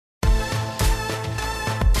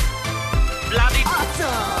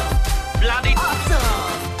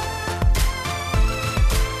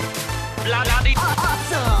Bloody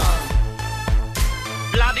awesome!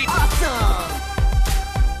 Bloody awesome!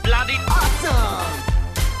 Bloody awesome!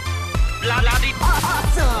 Bloody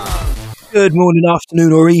awesome! Good morning,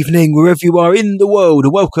 afternoon, or evening, wherever you are in the world,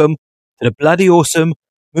 and welcome to the Bloody Awesome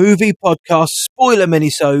Movie Podcast spoiler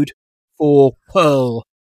minisode for Pearl.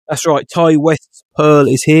 That's right, Ty West's Pearl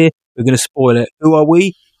is here. We're going to spoil it. Who are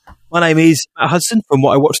we? My name is Matt Hudson from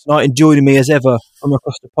What I Watched Tonight, and joining me as ever from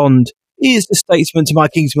across the pond is the statesman to my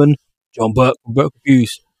kingsman, John Burke from Burke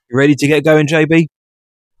Reviews. You ready to get going, JB?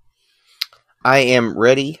 I am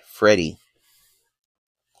ready, Freddy.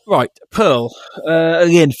 Right, Pearl.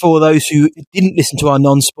 Again, for those who didn't listen to our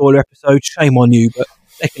non-spoiler episode, shame on you. But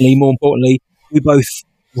secondly, more importantly, we both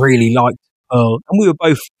really liked Pearl, and we were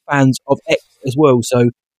both fans of X as well. So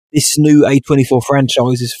this new A24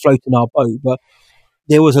 franchise is floating our boat. But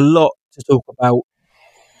there was a lot to talk about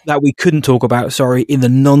that we couldn't talk about, in the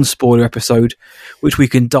non-spoiler episode, which we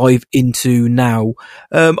can dive into now.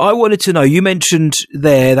 I wanted to know, you mentioned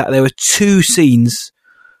there that there were two scenes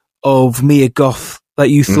of Mia Goth that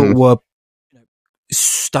you thought were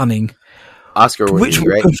stunning. Oscar-worthy, which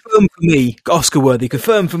right? Confirmed for me, Oscar-worthy,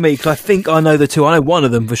 confirmed for me, because I think I know the two. I know one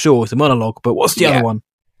of them for sure, it's a monologue, but what's the other one?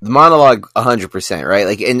 The monologue, 100%, right?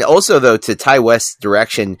 Like, and also, though, to Ty West's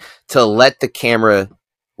direction, to let the camera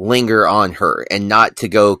linger on her and not to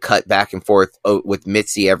go cut back and forth with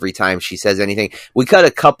Mitzi every time she says anything. We cut a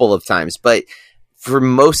couple of times, but for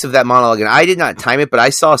most of that monologue, and I did not time it, but I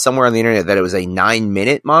saw somewhere on the internet that it was a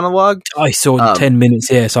 9-minute monologue. I saw 10 minutes,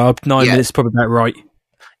 so 9 minutes is probably about right.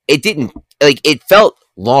 It didn't, it felt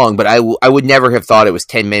long, but I would never have thought it was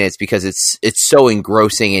 10 minutes because it's so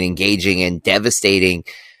engrossing and engaging and devastating.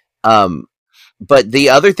 But the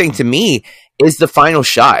other thing to me is the final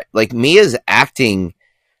shot. Like, Mia's acting,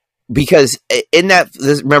 because in that,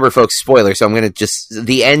 remember folks, spoiler, so I'm going to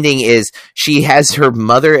the ending is she has her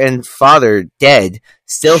mother and father dead,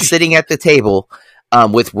 still sitting at the table,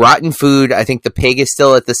 with rotten food. I think the pig is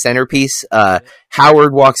still at the centerpiece.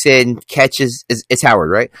 Howard walks in, it's Howard,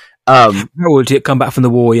 right? Howard, come back from the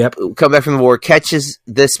war, yep. Come back from the war, catches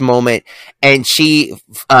this moment, and she,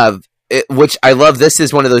 which I love, this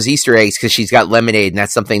is one of those Easter eggs because she's got lemonade, and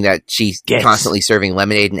that's something that she's constantly serving,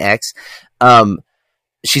 lemonade and X.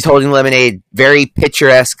 She's holding lemonade, very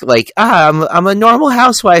picturesque, like, I'm a normal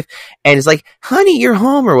housewife, and it's like, honey, you're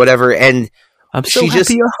home, or whatever, and I'm so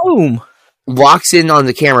happy you're home. Walks in on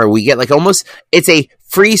the camera. We get like almost, it's a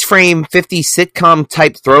freeze frame 50s sitcom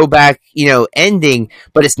type throwback, ending,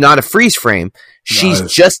 but it's not a freeze frame. She's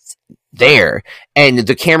just there, and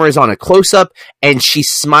the camera is on a close up, and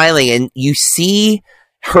she's smiling, and you see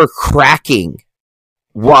her cracking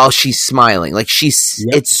while she's smiling. Like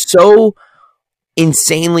it's so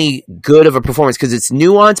insanely good of a performance because it's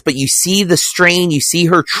nuanced, but you see the strain, you see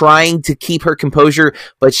her trying to keep her composure,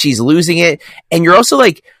 but she's losing it, and you're also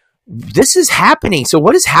like, this is happening. So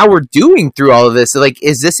what is Howard doing through all of this? Like,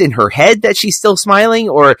 is this in her head that she's still smiling,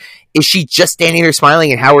 or is she just standing there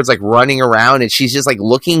smiling and Howard's like running around and she's just like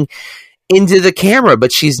looking into the camera,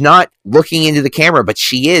 but she's not looking into the camera, but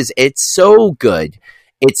she is. It's so good.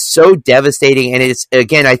 It's so devastating. And it's,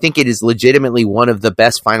 again, I think it is legitimately one of the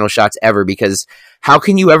best final shots ever, because how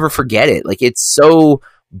can you ever forget it? Like, it's so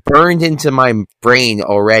burned into my brain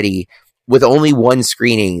already with only one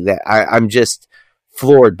screening that I'm just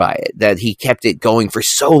floored by it, that he kept it going for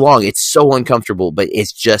so long. It's so uncomfortable, but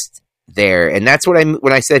it's just there. And that's what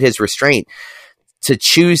when I said his restraint, to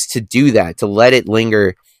choose to do that, to let it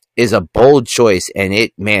linger, is a bold choice.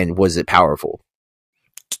 And was it powerful.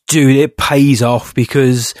 Dude, it pays off,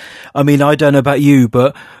 because, I mean, I don't know about you,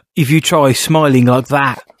 but if you try smiling like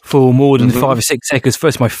that for more than 5 or 6 seconds,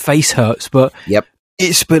 first my face hurts, but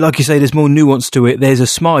but like you say, there's more nuance to it. There's a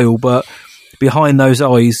smile, but behind those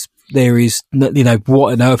eyes, there is,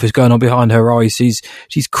 what on earth is going on behind her eyes?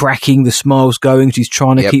 She's cracking, the smile's going, she's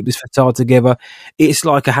trying to keep this facade together. It's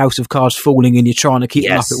like a house of cards falling and you're trying to keep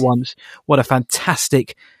them up at once. What a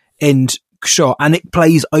fantastic end shot. And it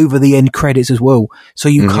plays over the end credits as well, so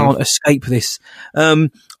you can't escape this.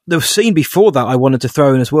 The scene before that I wanted to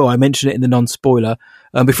throw in as well, I mentioned it in the non-spoiler.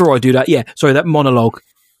 Before I do that, that monologue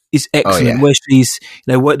is excellent, where she's,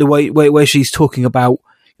 the way where she's talking about,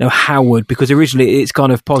 Howard, because originally it's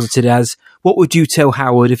kind of posited as, what would you tell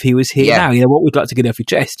Howard if he was here now? What would you like to get off your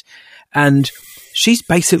chest? And she's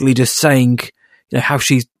basically just saying, how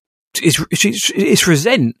she's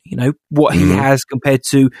resent, what he has compared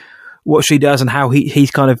to what she does, and how he's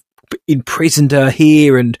kind of imprisoned her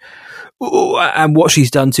here, and what she's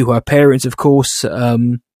done to her parents, of course.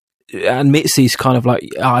 And Mitzi's kind of like,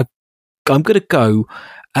 I'm going to go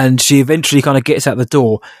and she eventually kind of gets out the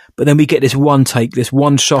door. But then we get this one take, this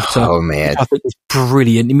one shotter. Oh man, I think it's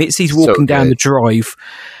brilliant. Mitzi's walking down the drive,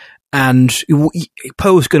 and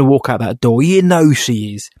Pearl's going to walk out that door. You know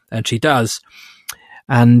she is, and she does.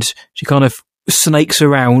 And she kind of snakes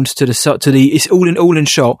around to the. It's all in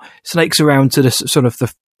shot. Snakes around to the sort of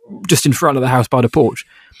the just in front of the house by the porch.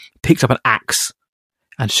 Picks up an axe,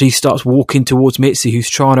 and she starts walking towards Mitzi, who's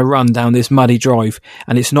trying to run down this muddy drive.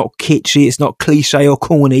 And it's not kitschy, it's not cliche or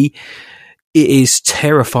corny. It is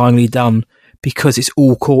terrifyingly done because it's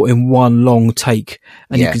all caught in one long take.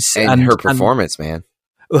 And you can see, and her performance, man.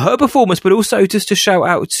 Her performance, but also just to shout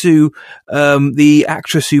out to the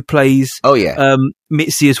actress who plays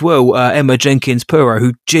Mitzi as well, Emma Jenkins Puro,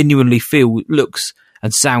 who genuinely looks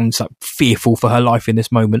and sounds like fearful for her life in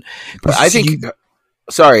this moment. But I think...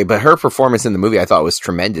 Sorry, but her performance in the movie I thought was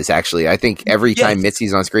tremendous, actually. I think every time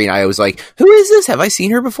Mitzi's on screen, I was like, who is this? Have I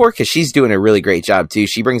seen her before? Because she's doing a really great job, too.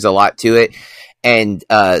 She brings a lot to it. And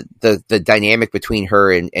the dynamic between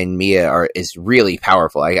her and Mia is really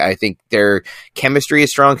powerful. I think their chemistry is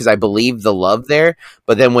strong because I believe the love there.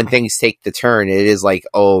 But then when things take the turn, it is like,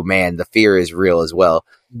 oh, man, the fear is real as well.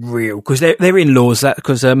 Real, because they're in-laws. That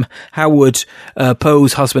because Howard,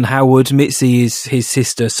 Pearl's husband Howard, Mitzi is his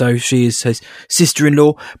sister, so she is his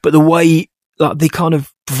sister-in-law. But the way, like the kind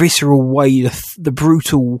of visceral way, the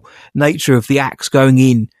brutal nature of the axe going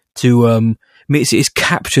in to Mitzi is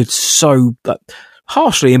captured so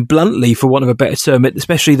harshly and bluntly, for want of a better term.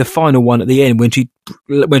 Especially the final one at the end when she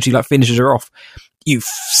like finishes her off. You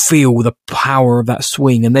feel the power of that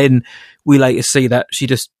swing, and then we later see that she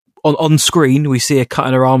just. On screen, we see her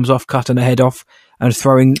cutting her arms off, cutting her head off, and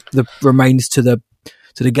throwing the remains to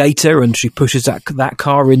the gator, and she pushes that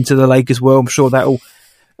car into the lake as well. I'm sure that'll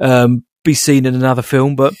be seen in another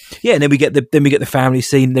film, but yeah. And then we get the family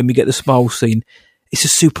scene, then we get the smile scene. It's a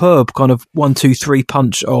superb kind of 1-2-3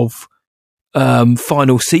 punch of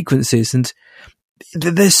final sequences, and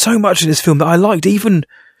there's so much in this film that I liked, even.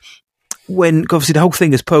 When obviously the whole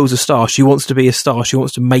thing is Pearl's a star, she wants to be a star, she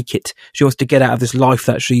wants to make it, she wants to get out of this life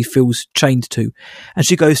that she feels chained to, and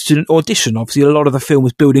she goes to an audition. Obviously a lot of the film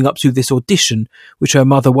is building up to this audition, which her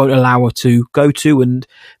mother won't allow her to go to, and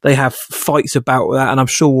they have fights about that, and I'm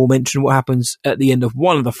sure we'll mention what happens at the end of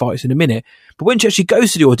one of the fights in a minute. But when she actually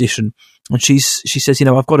goes to the audition, and she says,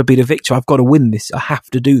 I've got to be the victor, I've got to win this, I have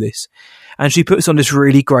to do this, and she puts on this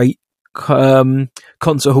really great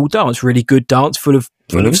concert hall dance, really good dance, full of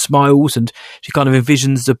smiles, and she kind of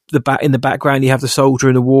envisions in the background you have the soldier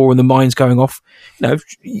in the war and the mines going off.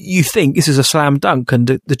 You think this is a slam dunk,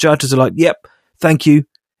 and the judges are like, yep, thank you,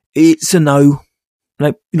 it's a no,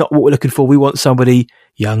 not what we're looking for. We want somebody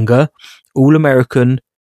younger, all American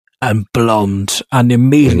and blonde. And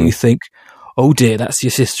immediately you think, oh dear, that's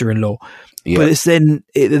your sister-in-law. But it's then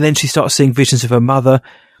she starts seeing visions of her mother.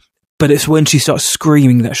 But it's when she starts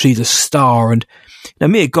screaming that she's a star. And now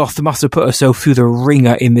Mia Goth must have put herself through the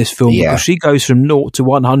ringer in this film, because she goes from 0 to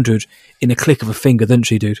 100 in a click of a finger, doesn't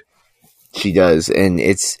she, dude? She does, and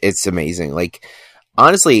it's amazing. Like,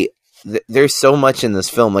 honestly, there's so much in this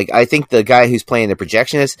film. Like, I think the guy who's playing the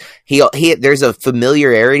projectionist, he there's a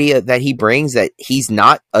familiarity that he brings that he's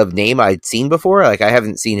not a name I'd seen before. Like, I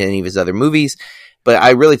haven't seen any of his other movies, but I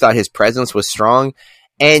really thought his presence was strong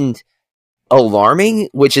and alarming,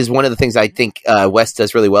 which is one of the things I think Wes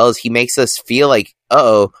does really well, is he makes us feel like,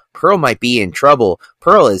 Pearl might be in trouble.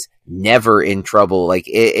 Pearl is never in trouble. Like,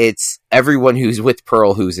 it's everyone who's with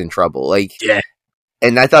Pearl who's in trouble. Like,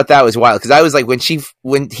 and I thought that was wild, because I was like,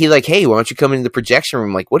 when he like, hey, why don't you come into the projection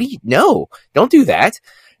room? Like, what do you know? Don't do that.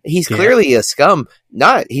 He's clearly a scum.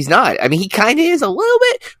 He's not. I mean, he kind of is a little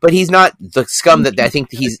bit, but he's not the scum that I think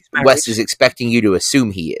Wes is expecting you to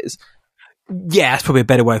assume he is. Yeah, that's probably a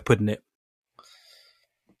better way of putting it.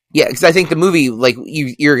 Yeah, because I think the movie, like,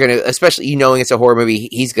 you're going to, especially knowing it's a horror movie,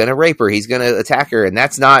 he's going to rape her, he's going to attack her, and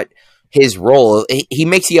that's not his role. He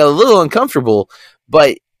makes you a little uncomfortable,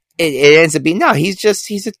 but it ends up being, he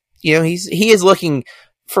is looking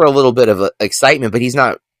for a little bit of excitement, but he's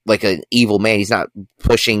not like an evil man. He's not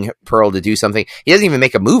pushing Pearl to do something. He doesn't even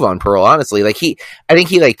make a move on Pearl, honestly. Like, I think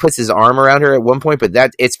he like puts his arm around her at one point, but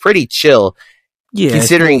it's pretty chill,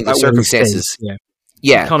 considering the circumstances.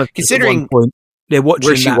 Yeah, kind of considering they're watching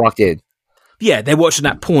where she walked in. Yeah, they're watching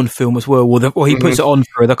that porn film as well, or he puts it on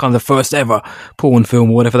for the kind of the first ever porn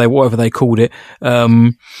film, or whatever they called it.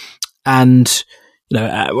 And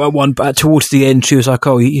towards the end, she was like,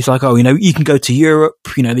 he's like, you can go to Europe,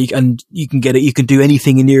 and you can get it. You can do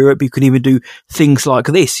anything in Europe. You can even do things like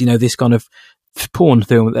this, this kind of porn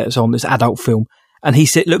film that's on, this adult film. And he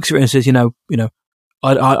looks at her and says,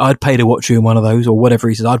 I'd pay to watch you in one of those, or whatever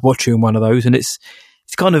he says. I'd watch you in one of those, and it's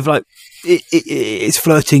it's kind of like it's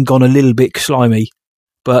flirting gone a little bit slimy,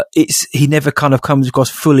 but he never kind of comes across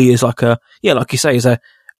fully as like like you say, as an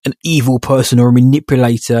evil person or a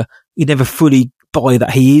manipulator. You never fully buy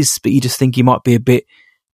that he is, but you just think he might be a bit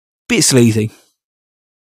sleazy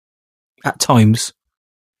at times.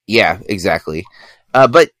 Yeah, exactly.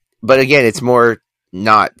 But again, it's more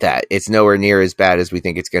not that. It's nowhere near as bad as we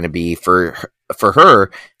think it's going to be for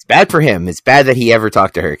her. It's bad for him. It's bad that he ever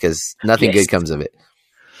talked to her because nothing good comes of it.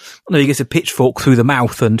 No, he gets a pitchfork through the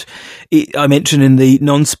mouth, and I mentioned in the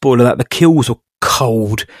non-spoiler that the kills were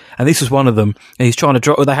cold, and this was one of them. And he's trying to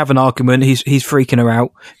drop. They have an argument. He's freaking her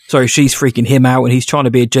out. Sorry, she's freaking him out, and he's trying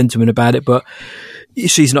to be a gentleman about it, but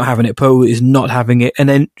she's not having it. Pearl is not having it, and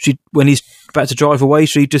then when he's about to drive away,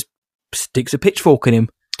 she just sticks a pitchfork in him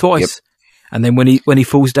twice. Yep. And then when he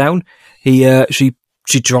falls down, she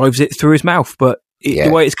drives it through his mouth. But the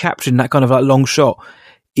way it's captured in that kind of like long shot,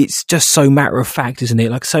 it's just so matter of fact, isn't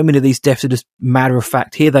it? Like so many of these deaths are just matter of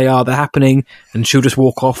fact. Here they are, they're happening, and she'll just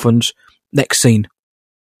walk off and next scene.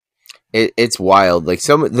 It's wild. Like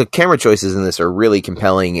the camera choices in this are really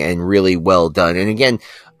compelling and really well done. And again,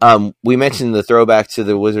 we mentioned the throwback to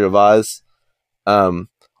the Wizard of Oz, and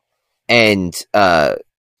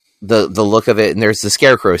the look of it, and there's the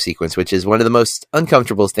scarecrow sequence, which is one of the most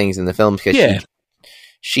uncomfortable things in the film because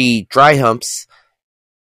she dry humps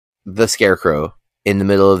the scarecrow in the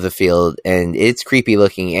middle of the field, and it's creepy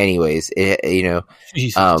looking anyways. Did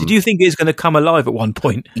you think it's going to come alive at one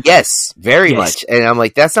point? Yes, very much. And I'm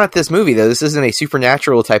like, that's not this movie though. This isn't a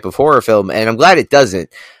supernatural type of horror film, and I'm glad it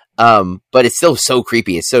doesn't. But it's still so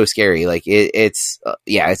creepy. It's so scary. Like it's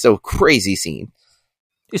a crazy scene.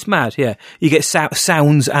 It's mad, yeah. You get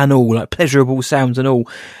sounds and all, like pleasurable sounds and all,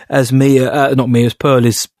 as Pearl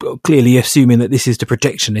is clearly assuming that this is the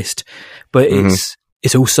projectionist, but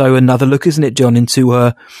it's also another look, isn't it, John, into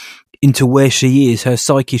where she is, her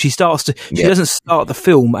psyche. She doesn't start the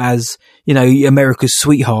film as, America's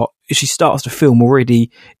sweetheart. She starts the film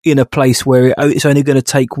already in a place where it's only going to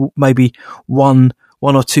take maybe one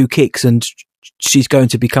or two kicks, and she's going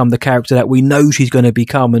to become the character that we know she's going to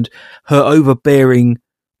become, and her overbearing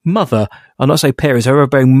mother, I'm not saying parents, her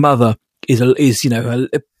overbearing mother is a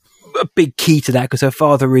big key to that, because her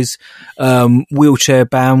father is wheelchair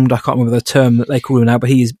bound. I can't remember the term that they call him now, but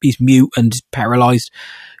he's mute and paralyzed.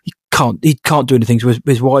 He can't do anything. So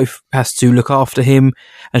his wife has to look after him,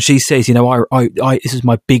 and she says, this is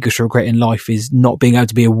my biggest regret in life, is not being able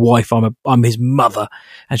to be a wife. I'm his mother,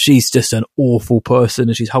 and she's just an awful person,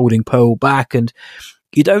 and she's holding Pearl back, and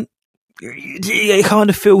you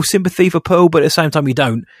kind of feel sympathy for Pearl, but at the same time you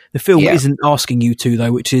don't. The film isn't asking you to,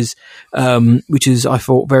 though, which is I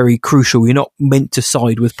thought very crucial. You're not meant to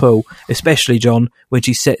side with Pearl, especially, John, when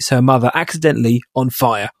she sets her mother accidentally on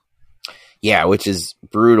fire. Yeah, which is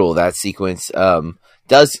brutal. That sequence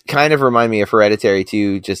does kind of remind me of Hereditary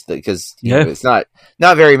too, just because it's not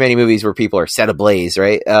very many movies where people are set ablaze,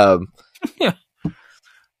 right?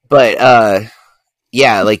 But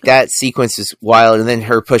yeah, like that sequence is wild, and then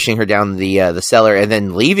her pushing her down the cellar and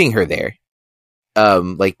then leaving her there.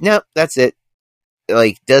 No, that's it.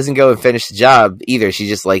 Like, doesn't go and finish the job either. She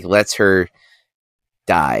just like lets her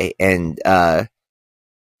die, and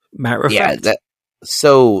matter of fact, that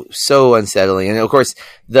so unsettling. And of course,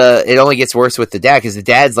 it only gets worse with the dad, because the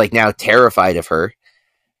dad's like now terrified of her.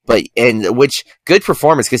 Which good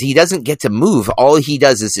performance, because he doesn't get to move. All he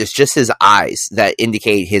does is it's just his eyes that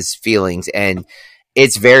indicate his feelings, and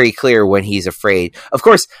it's very clear when he's afraid. Of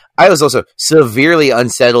course, I was also severely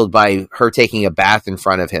unsettled by her taking a bath in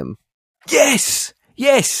front of him. Yes,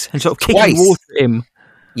 and sort of kicking water at him.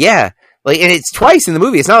 Yeah, and it's twice in the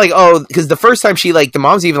movie. It's not like, because the first time she the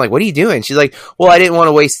mom's even like, "What are you doing?" She's like, "Well, I didn't want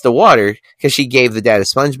to waste the water," because she gave the dad a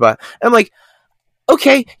sponge bath. And I'm like,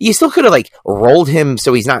 okay, you still could have rolled him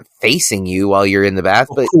so he's not facing you while you're in the bath,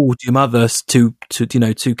 but called your mother to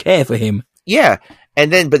care for him. Yeah. But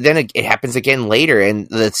then it happens again later, and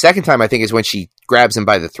the second time I think is when she grabs him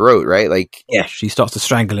by the throat, right? She starts to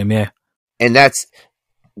strangle him, yeah. And that's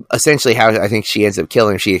essentially how I think she ends up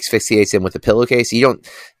killing him. She asphyxiates him with a pillowcase. You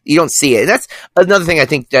don't see it. And that's another thing I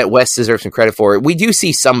think that Wes deserves some credit for. We do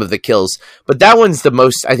see some of the kills, but that one's the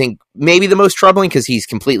most, I think, maybe the most troubling, because he's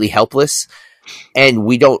completely helpless, and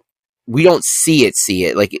we don't see it.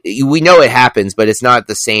 We know it happens, but it's not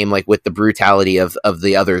the same, with the brutality of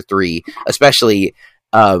the other three, especially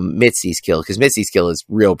Mitzi's kill, because Mitzi's kill is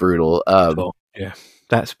real brutal. Yeah,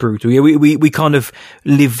 that's brutal. Yeah, we kind of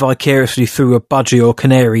live vicariously through a budgie or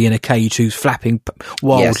canary in a cage who's flapping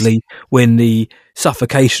wildly when the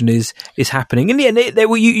suffocation is happening. And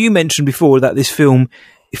you mentioned before that this film,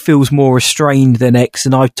 it feels more restrained than X,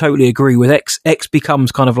 and I totally agree with X. X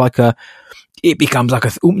becomes kind of like it becomes like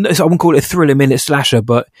I wouldn't call it a thriller minute slasher,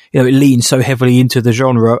 but it leans so heavily into the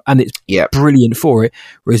genre, and it's brilliant for it.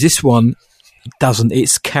 Whereas this one doesn't.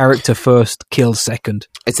 It's character first, kill second.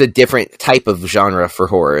 It's a different type of genre for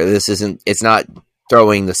horror. It's not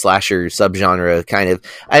throwing the slasher subgenre kind of.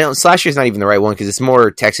 Slasher is not even the right one because it's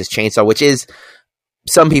more Texas Chainsaw, which is,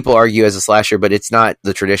 some people argue, as a slasher, but it's not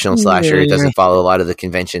the traditional slasher. It doesn't follow a lot of the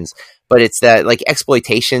conventions, but it's that like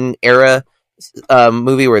exploitation era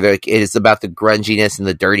movie where it is about the grunginess and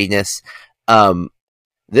the dirtiness.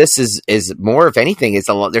 This is more, if anything, there's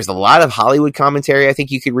a lot of Hollywood commentary I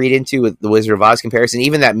think you could read into with the Wizard of Oz comparison.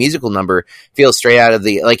 Even that musical number feels straight out of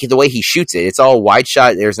the way he shoots it. It's all wide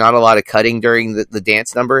shot. There's not a lot of cutting during the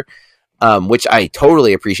dance number, which I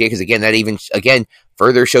totally appreciate, because again, that even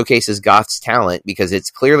further showcases Goth's talent, because it's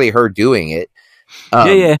clearly her doing it.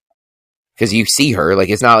 Because you see her, like,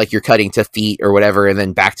 it's not like you're cutting to feet or whatever and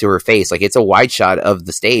then back to her face. Like, it's a wide shot of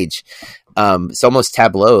the stage. It's almost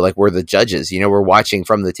tableau, like we're the judges. We're watching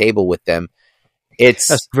from the table with them. That's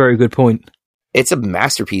a very good point. It's a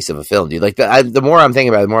masterpiece of a film, dude. Like, the more I'm thinking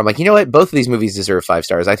about it, the more I'm like, you know what? Both of these movies deserve 5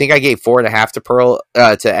 stars. I think I gave 4.5 to Pearl,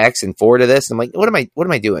 to X, and 4 to this. I'm like, what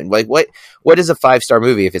am I doing? Like, what is a 5-star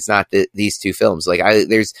movie if it's not these two films? Like,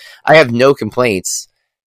 I have no complaints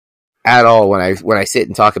at all when I sit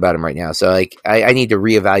and talk about them right now. So like, I need to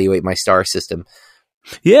reevaluate my star system.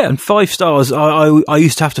 Yeah, and 5 stars. I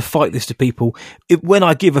used to have to fight this to people when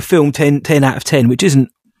I give a film 10 out of 10, which isn't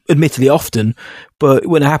admittedly often, but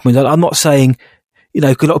when it happens, I'm not saying, a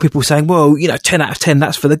lot of people saying, well, 10 out of 10,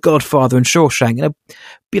 that's for The Godfather and Shawshank.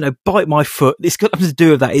 Bite my foot. It's got nothing to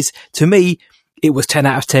do with that. To me, it was 10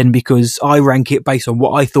 out of 10 because I rank it based on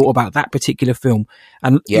what I thought about that particular film.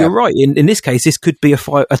 And you're right. In this case, this could be a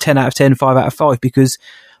 10 out of 10, 5 out of 5, because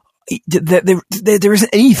there isn't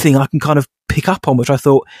anything I can kind of pick up on, which I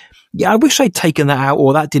thought, I wish I'd taken that out,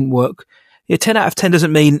 or that didn't work. 10 out of 10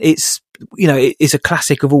 doesn't mean it's, it's a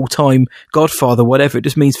classic of all time, Godfather, whatever. It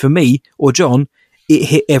just means for me or John, it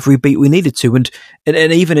hit every beat we needed to. And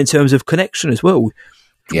even in terms of connection as well,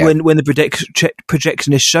 when the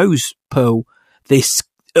projectionist shows Pearl this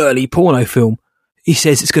early porno film, he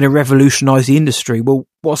says it's going to revolutionize the industry. Well,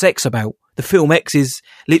 what's X about? The film X is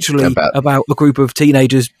literally about a group of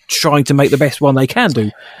teenagers trying to make the best one they can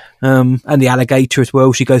do. And the alligator as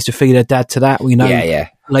well. She goes to feed her dad to that. We know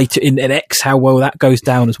later in X how well that goes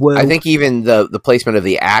down as well. I think even the placement of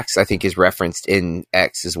the axe, I think, is referenced in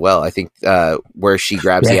X as well. I think where she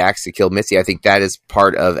grabs the axe to kill Missy, I think that is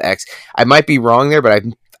part of X. I might be wrong there, but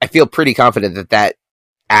I feel pretty confident that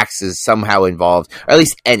axe is somehow involved, or at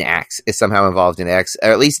least an axe is somehow involved in X.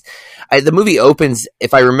 Or at least the movie opens,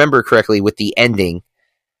 if I remember correctly, with the ending,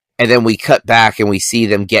 and then we cut back and we see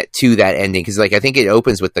them get to that ending, because I think it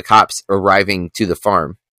opens with the cops arriving to the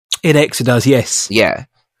farm. In X it does, yes. Yes.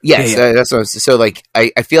 That's what so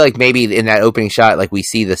I feel like maybe in that opening shot, we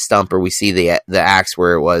see the stump or we see the axe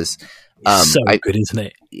where it was. Good, isn't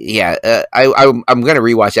it? Yeah, I'm going to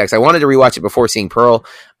rewatch X. I wanted to rewatch it before seeing Pearl.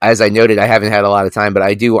 As I noted, I haven't had a lot of time, but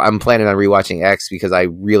I'm planning on rewatching X because I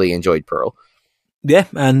really enjoyed Pearl. Yeah,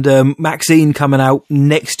 and Maxine coming out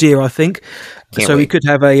next year, I think. Can't wait. We could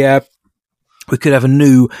have a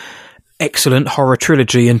new excellent horror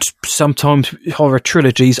trilogy, and sometimes horror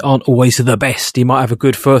trilogies aren't always the best. You might have a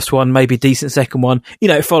good first one, maybe a decent second one.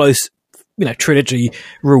 It follows trilogy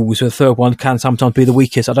rules, where the third one can sometimes be the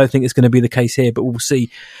weakest. I don't think it's going to be the case here, but we'll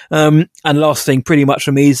see. And last thing pretty much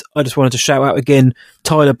for me is I just wanted to shout out again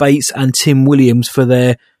Tyler Bates and Tim Williams for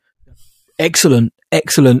their excellent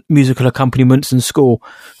musical accompaniments and score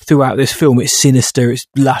throughout this film. It's sinister, it's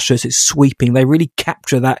luscious, it's sweeping. They really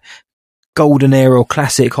capture that golden era or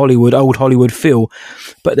classic Hollywood, old Hollywood feel,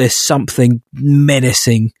 but there's something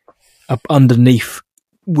menacing underneath,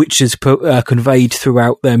 which is conveyed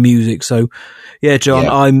throughout their music. So, yeah,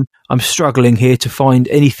 John, I'm struggling here to find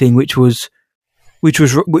anything which was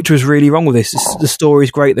really wrong with this. The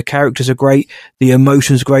story's great, the characters are great, the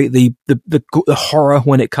emotion's great, the horror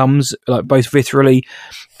when it comes, both viscerally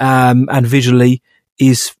and visually,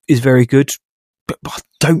 is very good. But I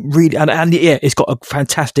don't really, and it's got a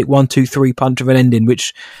fantastic 1, 2, 3 punch of an ending,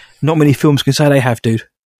 which not many films can say they have, dude.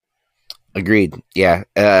 Agreed. Yeah.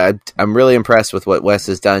 I'm really impressed with what Wes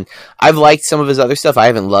has done. I've liked some of his other stuff. I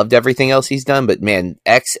haven't loved everything else he's done, but man,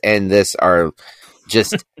 X and this are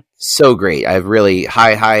just so great. I have really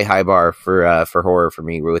high bar for horror for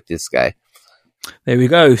me with this guy. There we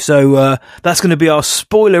go. So that's going to be our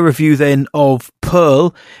spoiler review then of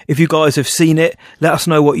Pearl. If you guys have seen it, let us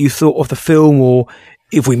know what you thought of the film, or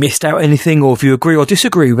if we missed out anything, or if you agree or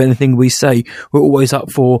disagree with anything we say, we're always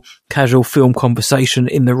up for casual film conversation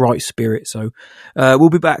in the right spirit. So we'll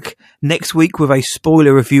be back next week with a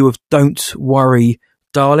spoiler review of Don't Worry,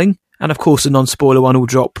 Darling. And of course, a non-spoiler one will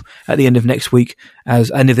drop at the end of this week as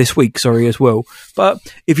well. But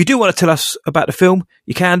if you do want to tell us about the film,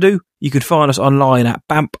 you can do. You can find us online at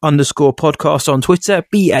BAMP_podcast on Twitter,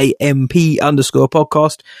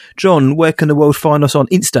 BAMP_podcast. John, where can the world find us on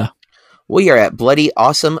Insta? We are at Bloody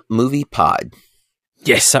Awesome Movie Pod.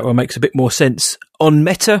 Yes, that one makes a bit more sense. On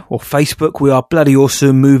Meta or Facebook, we are Bloody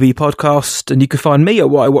Awesome Movie Podcast, and you can find me at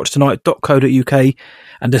whatIwatched.tonight.co.uk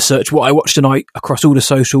and just search What I Watched Tonight across all the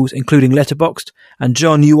socials, including Letterboxd. And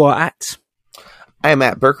John, you are at? I am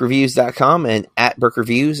at BurkeReviews.com and at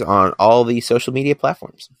BurkeReviews on all the social media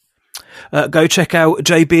platforms. Go check out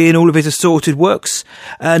JB and all of his assorted works.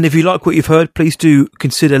 And if you like what you've heard, please do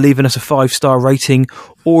consider leaving us a 5-star rating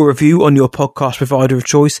or review on your podcast provider of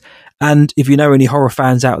choice. And if you know any horror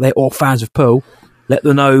fans out there or fans of Pearl, let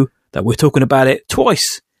them know that we're talking about it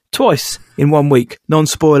twice in 1 week,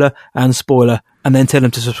 non-spoiler and spoiler, and then tell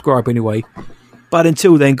them to subscribe anyway. But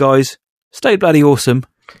until then, guys, stay bloody awesome.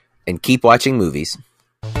 And keep watching movies.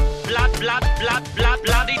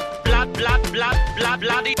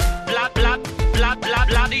 Bloody.